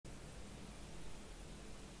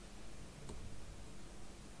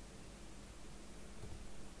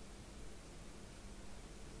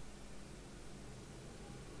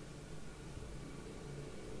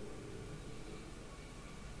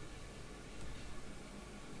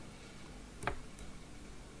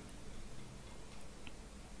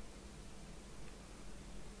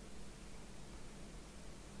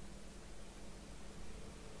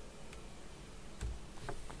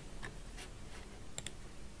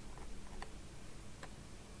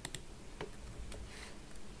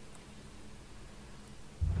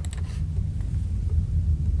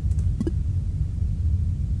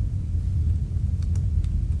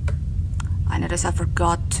noticed I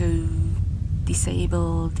forgot to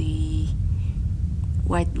disable the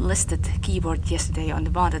whitelisted keyboard yesterday on the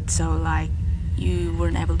modded, so like you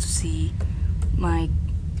weren't able to see my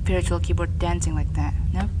virtual keyboard dancing like that.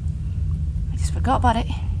 No? I just forgot about it.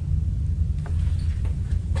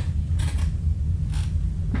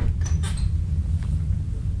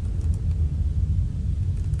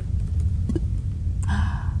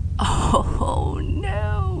 Oh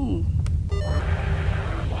no!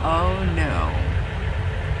 Oh no.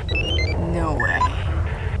 No way.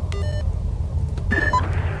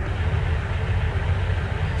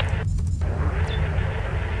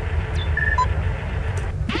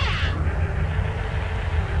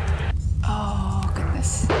 Oh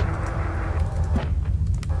goodness.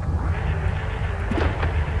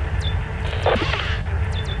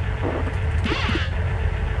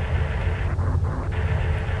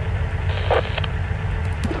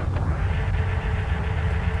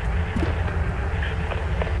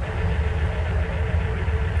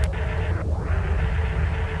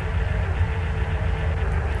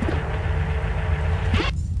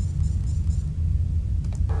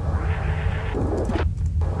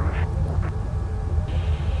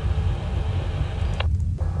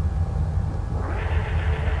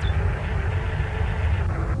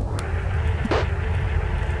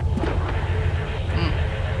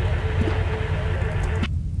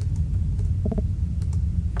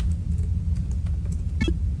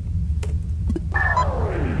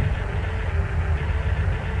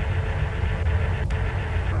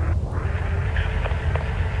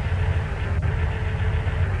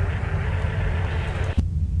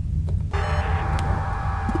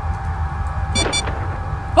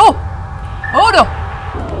 Oh no!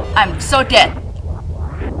 I'm so dead.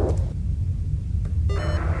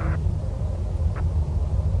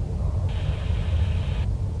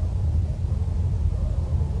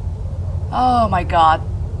 Oh my god.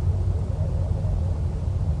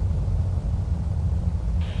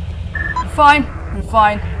 We're fine. We're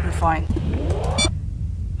fine. We're fine.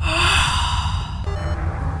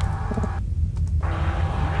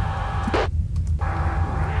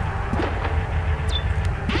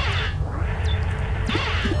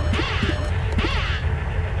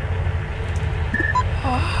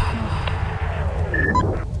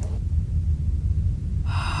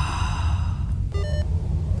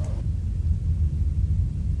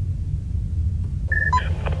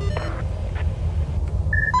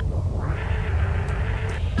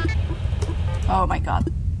 Oh my god.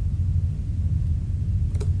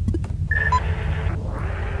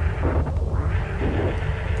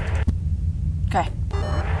 Okay.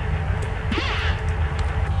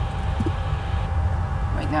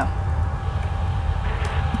 Wait, no.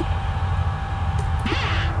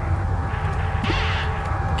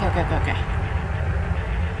 Okay.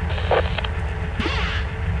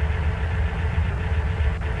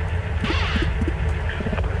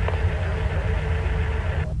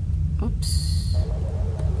 Oops.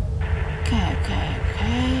 Okay.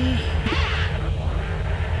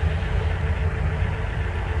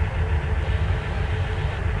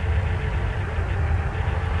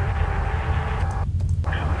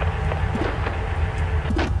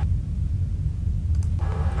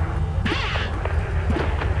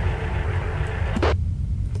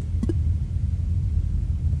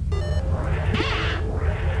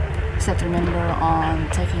 Except remember on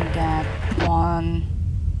taking that one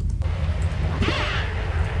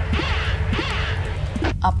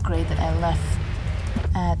upgrade that I left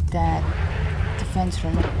at that defense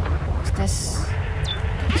room. Is this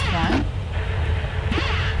fine?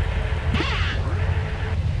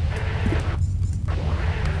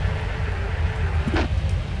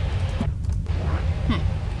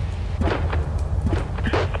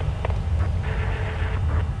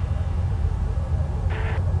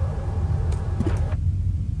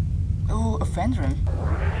 Friend room.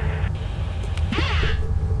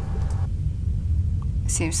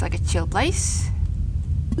 Seems like a chill place.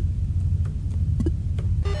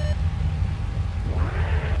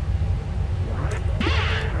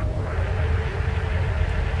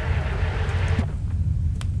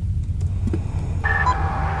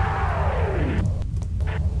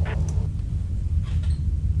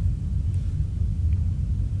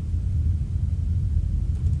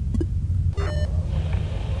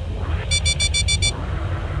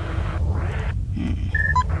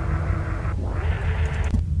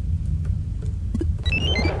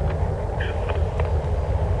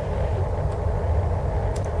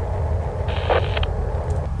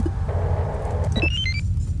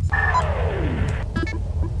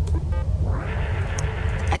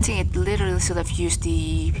 I think it literally should have used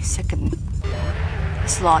the second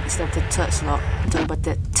slot instead of the third slot. I'm talking about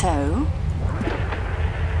the toe.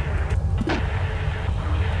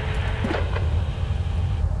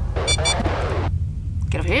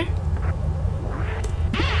 Get over here.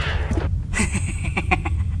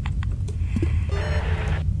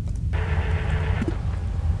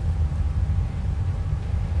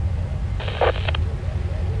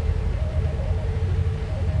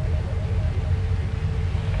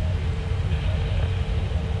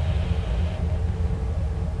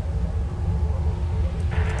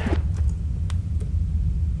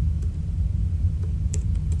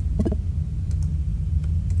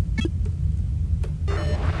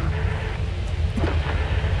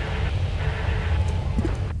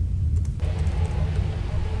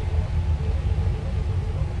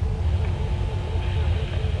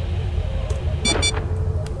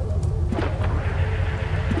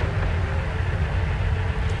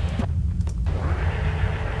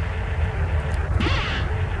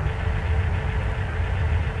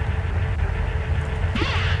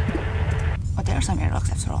 Some airlocks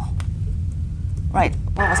after all. Right,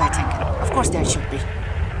 what was I thinking? Of course there should be.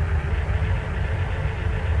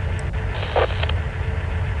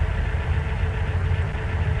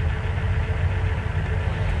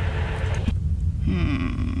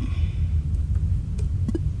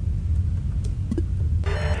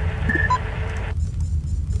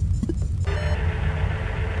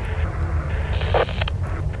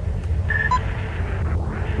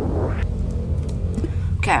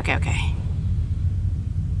 Okay.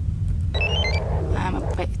 I'm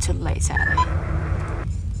a bit too late, sadly.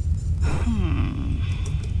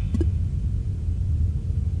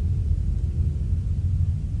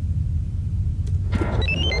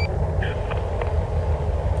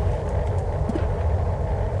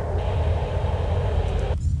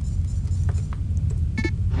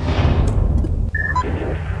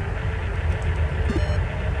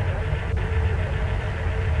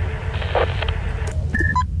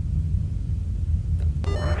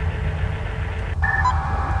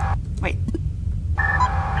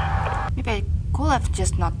 I've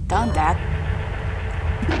just not done that.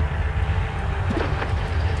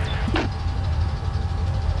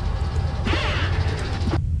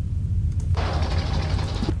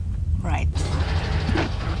 Right.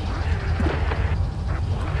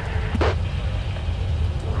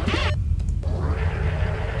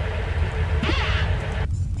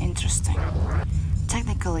 Interesting.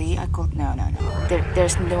 Technically, I could... No.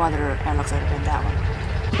 There's no other airlocks other than that one.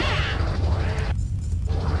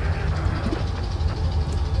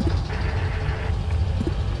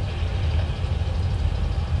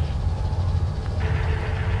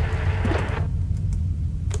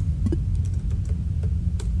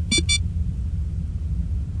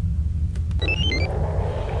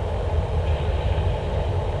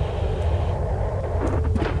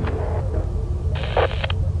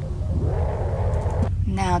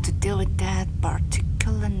 Now to deal with that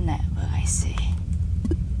particular network, I see.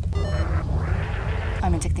 I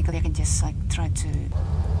mean, technically I can just like try to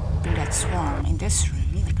bring that swarm in this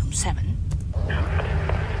room, like room 7.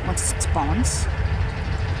 Once it spawns.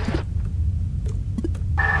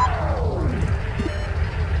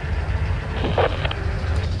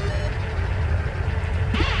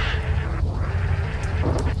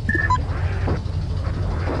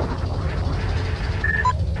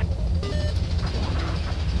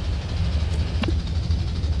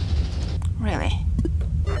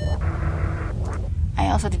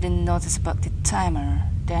 I also didn't notice about the timer.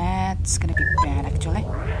 That's gonna be bad, actually.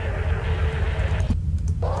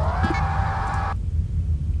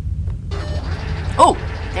 Oh!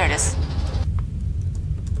 There it is.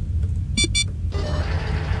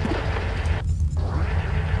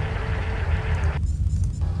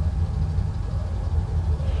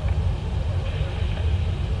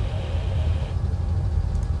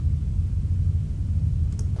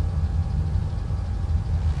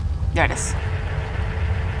 There it is.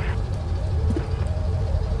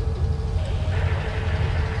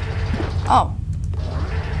 Oh.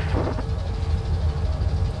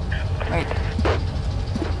 Wait.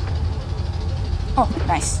 Oh,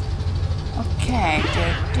 nice. Okay,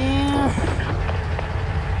 there.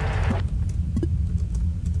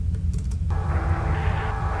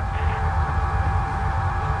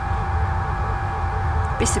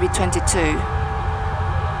 Used to be 22.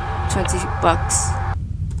 20 bucks.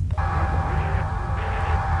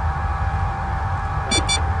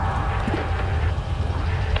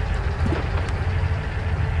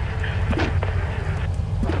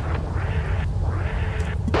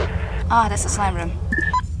 Ah, that's the slime room.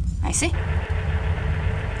 I see.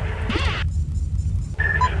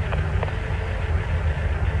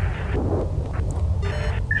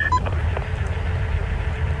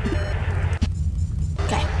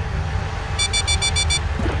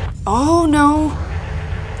 Oh no!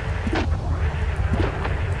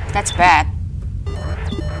 That's bad.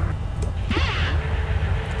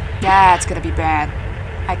 That's gonna be bad.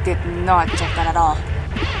 I did not check that at all.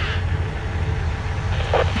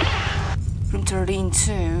 Room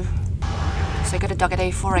 13-2. So I gotta dock at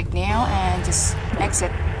A4 right now and just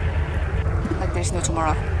exit like there's no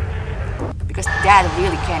tomorrow. Because that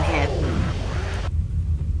really can't hit.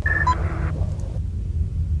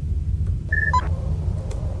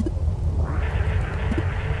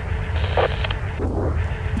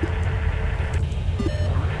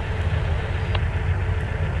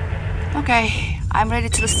 Okay, I'm ready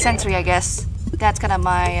to lose sentry, I guess. That's kind of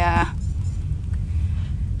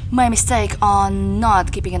my mistake on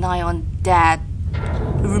not keeping an eye on that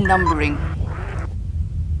room numbering.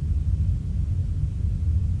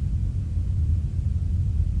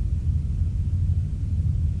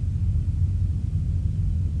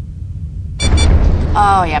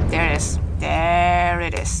 Oh, yep, there it is. There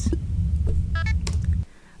it is.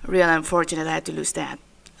 Real unfortunate I had to lose that.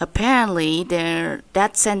 Apparently,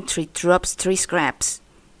 that sentry drops 3 scraps.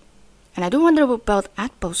 And I do wonder about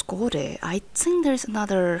Atpo's Gore. I think there's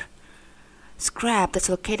another scrap that's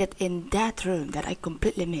located in that room that I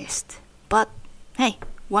completely missed. But, hey,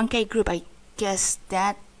 1K group, I guess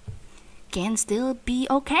that can still be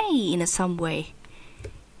okay in some way.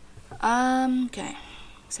 Okay.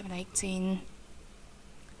 718.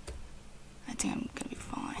 I think I'm gonna be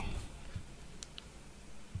fine.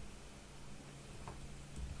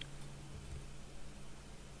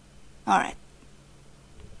 Alright.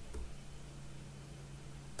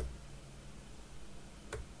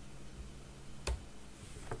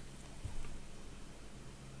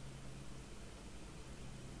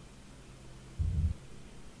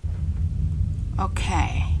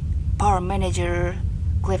 Okay. Power Manager.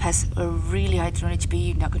 Cliff has a really high turn HP.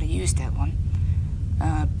 You're not gonna use that one.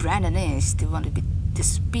 Brandon is the one with the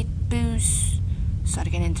speed boost. So I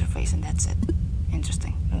can interface and that's it.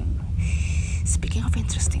 Interesting. Speaking of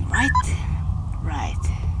interesting, right? Right.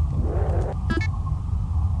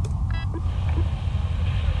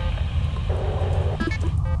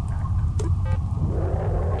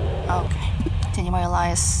 Okay. Changing my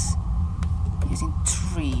alias. Using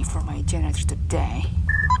 3 for my generator today.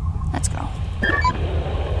 Let's go.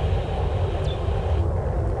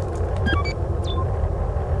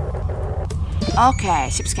 Okay,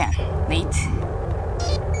 ship scan. Neat.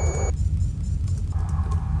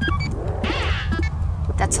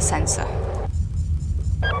 That's a sensor.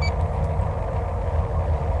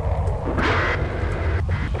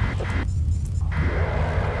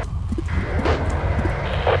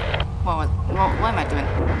 What am I doing?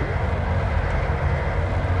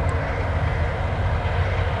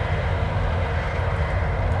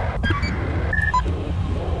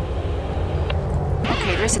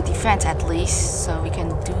 Okay, there's a defense at least, so we can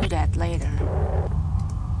do that later.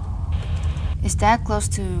 Is that close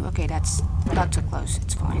to... okay, that's not too close,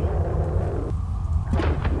 it's fine.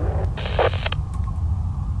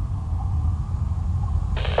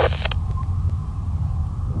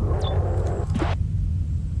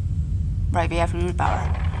 Right, we have rear power.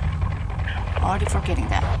 Already forgetting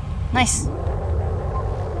that. Nice!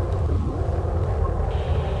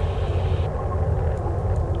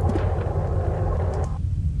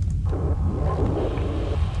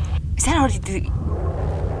 Is that already the...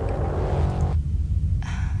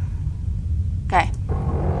 okay.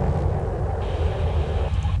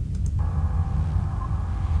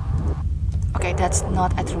 Okay, that's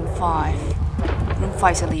not at room 5. Room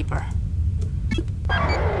 5 is a leaper.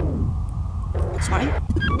 Sorry?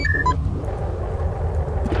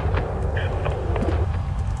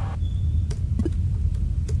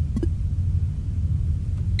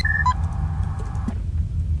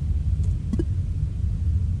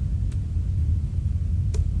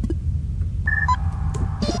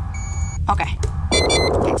 Okay.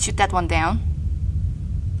 Can shoot that one down.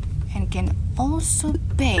 And can also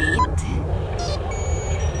bait.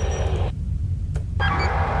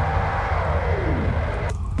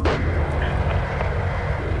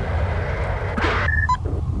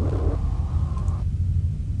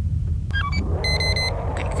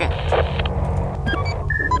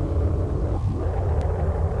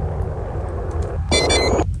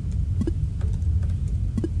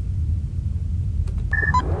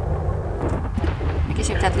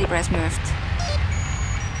 That Libra has moved.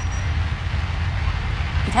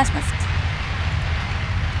 It has moved.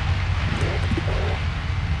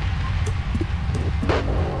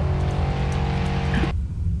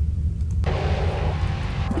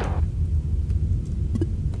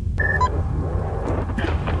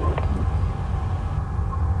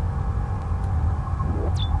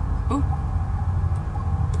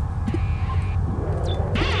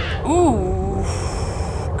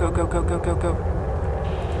 go, go, go, go.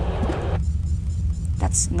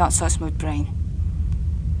 That's not so smooth, brain.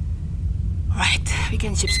 Right, we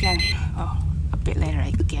can ship scan. Oh, a bit later,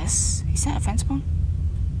 I guess. Is that a fence spawn?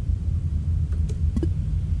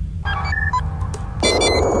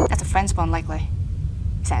 That's a fence spawn, likely.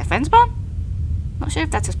 Is that a fence spawn? Not sure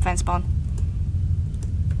if that's a fence spawn.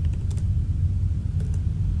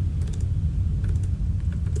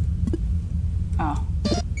 Oh.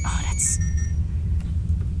 Oh, that's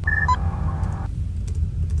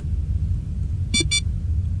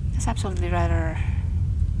absolutely rather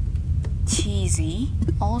cheesy.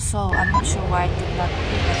 Also, I'm not sure why I did not do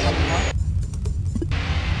that anymore.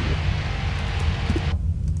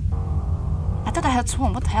 I thought I had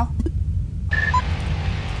swarm. What the hell?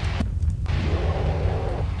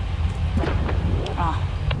 Ah.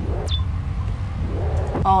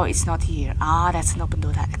 Oh, it's not here. Ah, that's an open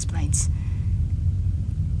door. That explains.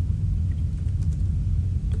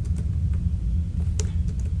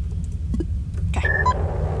 Okay.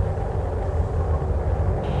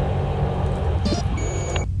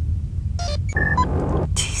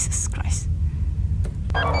 Jesus Christ.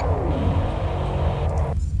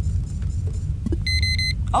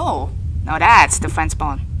 Oh, now that's the fence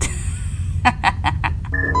spawn.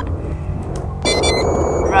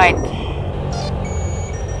 Right.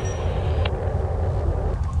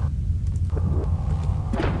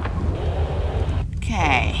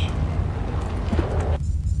 Okay.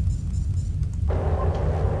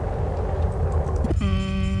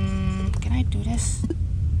 Can I do this?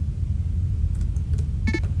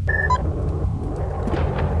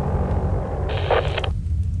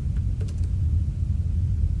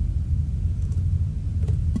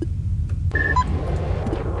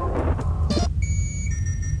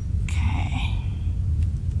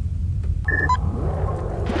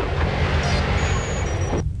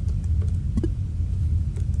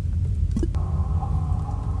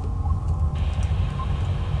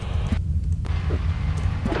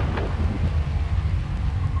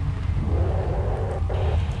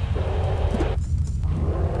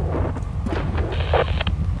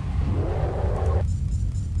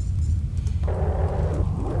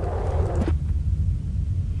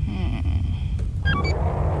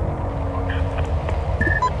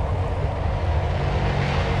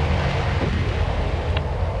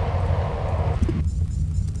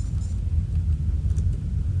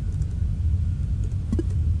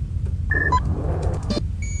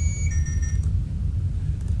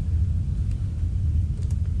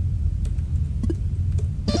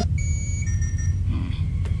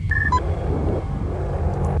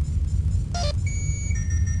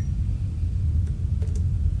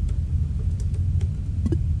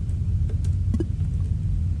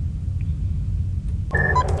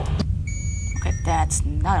 That's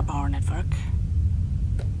not a power network.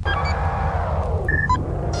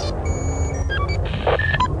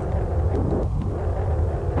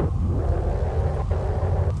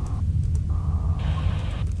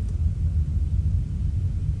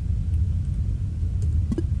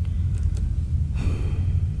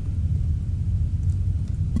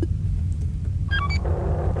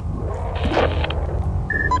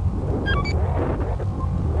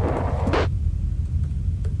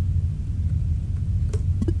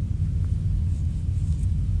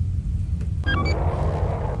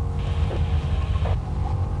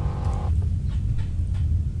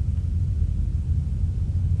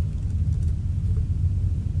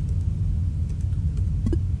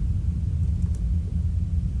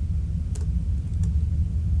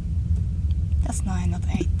 That's 9, not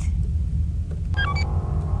 8.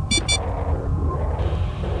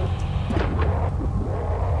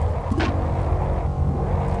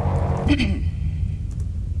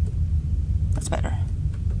 That's better.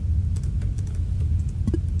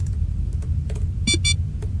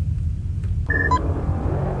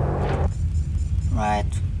 Right,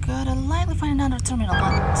 gotta likely find another terminal,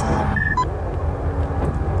 but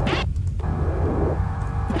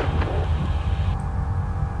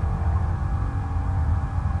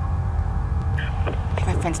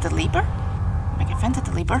fence the leaper? Make a fence at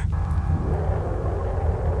the leaper.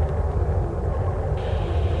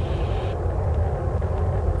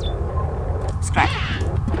 Scrap.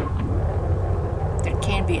 There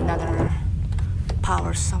can be another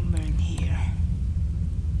power somewhere in here.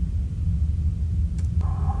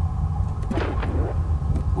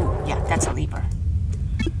 Ooh, yeah, that's a leaper.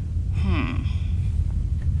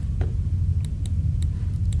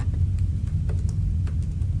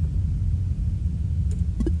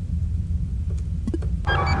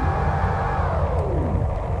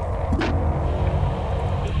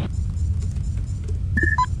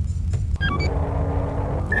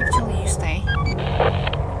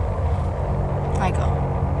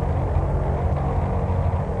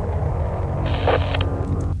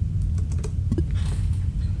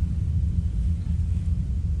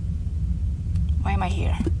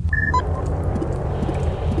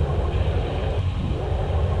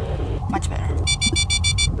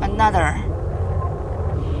 another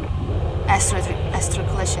astral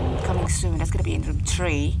collision coming soon. That's gonna be in room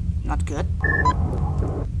 3. Not good.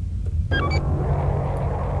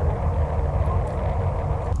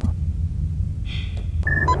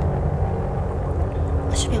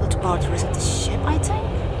 I should be able to power the rest of the ship, I think.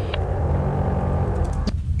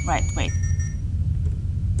 Right, wait.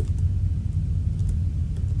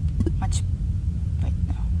 Wait,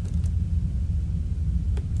 no.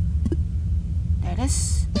 There it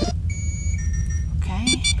is. Okay.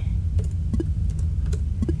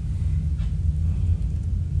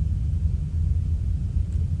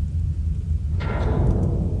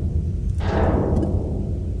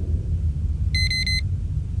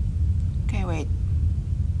 Okay, wait.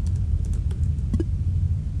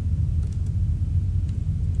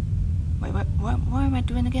 Wait, what am I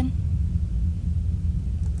doing again?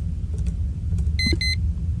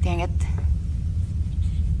 Dang it.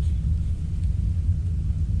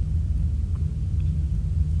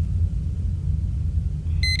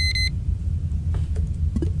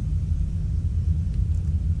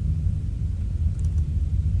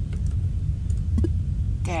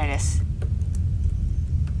 There it is.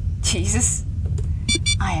 Jesus.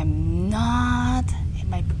 I am not in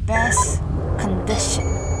my best condition.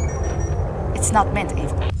 It's not meant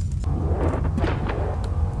even.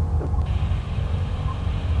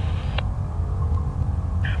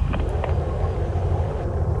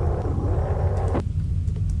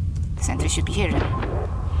 The sentry should be here then.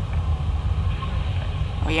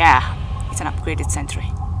 Oh yeah, it's an upgraded sentry.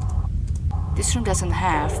 This room doesn't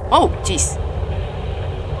have... Oh, jeez.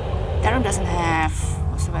 That room doesn't have...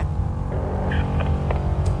 What's the word?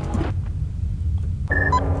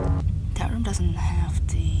 That room doesn't have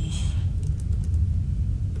the...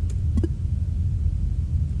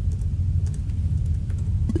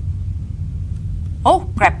 Oh,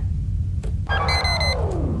 crap.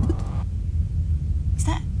 Is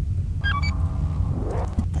that...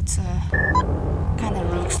 That's a kind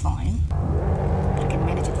of rogue slime. But I can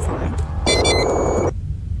manage it fine.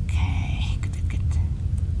 Okay, good.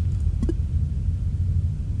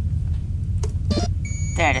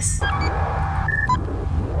 There it is.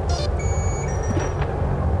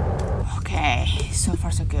 Okay, so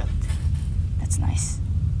far so good. That's nice.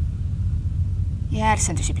 Yeah, the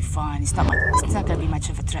center should be fine. It's not gonna be much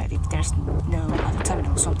of a threat if there's no other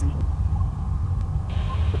terminal or something.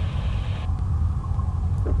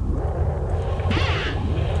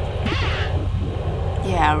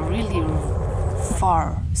 Yeah, really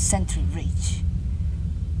far sentry reach.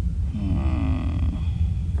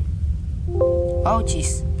 Oh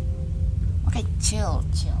jeez. Okay, chill.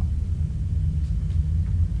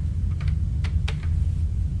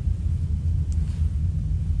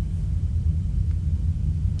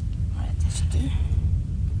 Alright, that should do.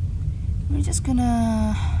 We're just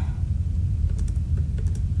gonna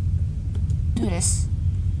do this.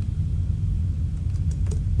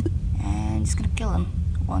 And just gonna kill them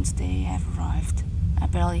once they have arrived. I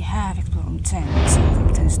barely have explored room 10, so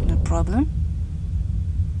room 10 is no problem.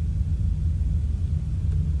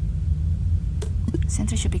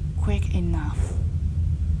 Sentry should be quick enough.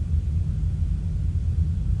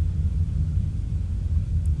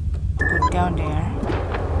 To go down there.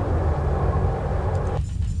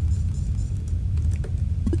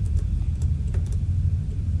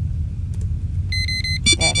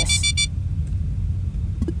 There it is.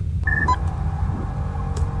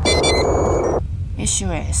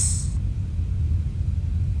 Issue is,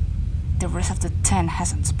 the rest of the 10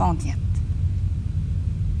 hasn't spawned yet.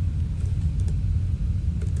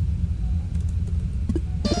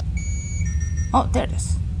 Oh, there it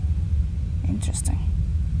is. Interesting.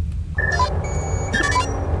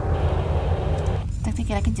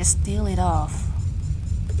 Technically, I can just steal it off.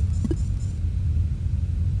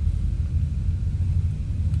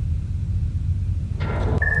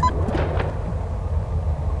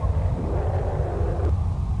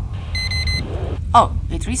 Oh,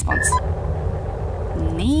 it respawns.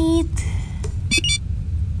 Neat.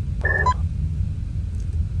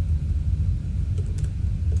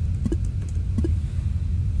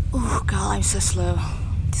 Oh god, I'm so slow.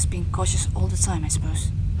 Just being cautious all the time, I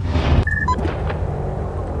suppose.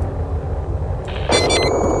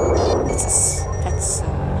 That's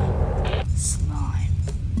slime.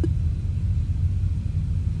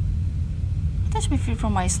 That should be free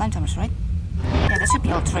from my slime timers, right? Yeah, that should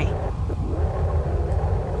be all 3.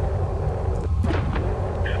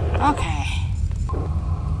 Okay.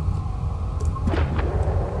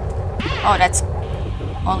 Oh, that's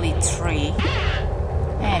only 3.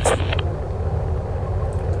 Excellent.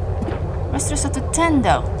 Where's the rest of the 10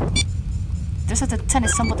 though? The rest of the 10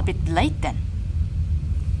 is somewhat a bit late then.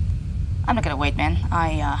 I'm not gonna wait, man.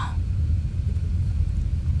 I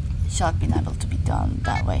should have been able to be done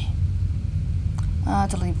that way.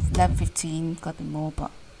 To leave 11:15, got me more, but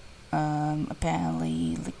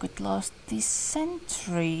apparently Liquid lost this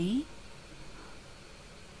sentry.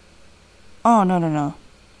 Oh no,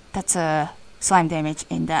 that's a slime damage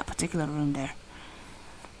in that particular room there.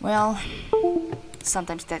 Well,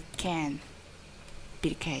 sometimes that can be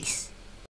the case.